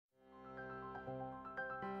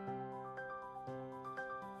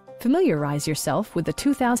Familiarize yourself with the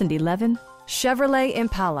 2011 Chevrolet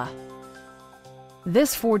Impala.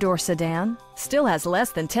 This four-door sedan still has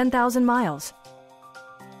less than 10,000 miles.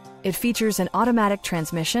 It features an automatic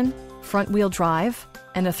transmission, front-wheel drive,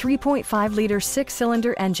 and a 3.5-liter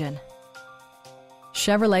six-cylinder engine.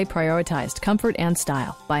 Chevrolet prioritized comfort and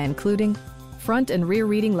style by including front and rear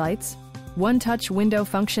reading lights, one-touch window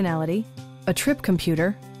functionality, a trip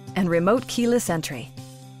computer, and remote keyless entry.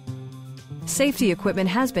 Safety equipment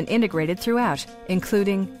has been integrated throughout,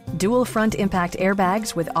 including dual front impact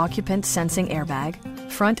airbags with occupant sensing airbag,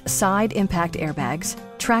 front side impact airbags,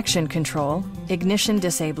 traction control, ignition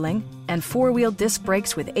disabling, and four-wheel disc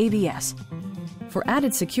brakes with ABS. For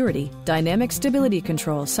added security, dynamic stability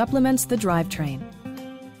control supplements the drivetrain.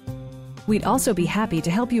 We'd also be happy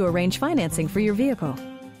to help you arrange financing for your vehicle.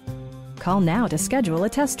 Call now to schedule a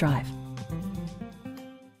test drive.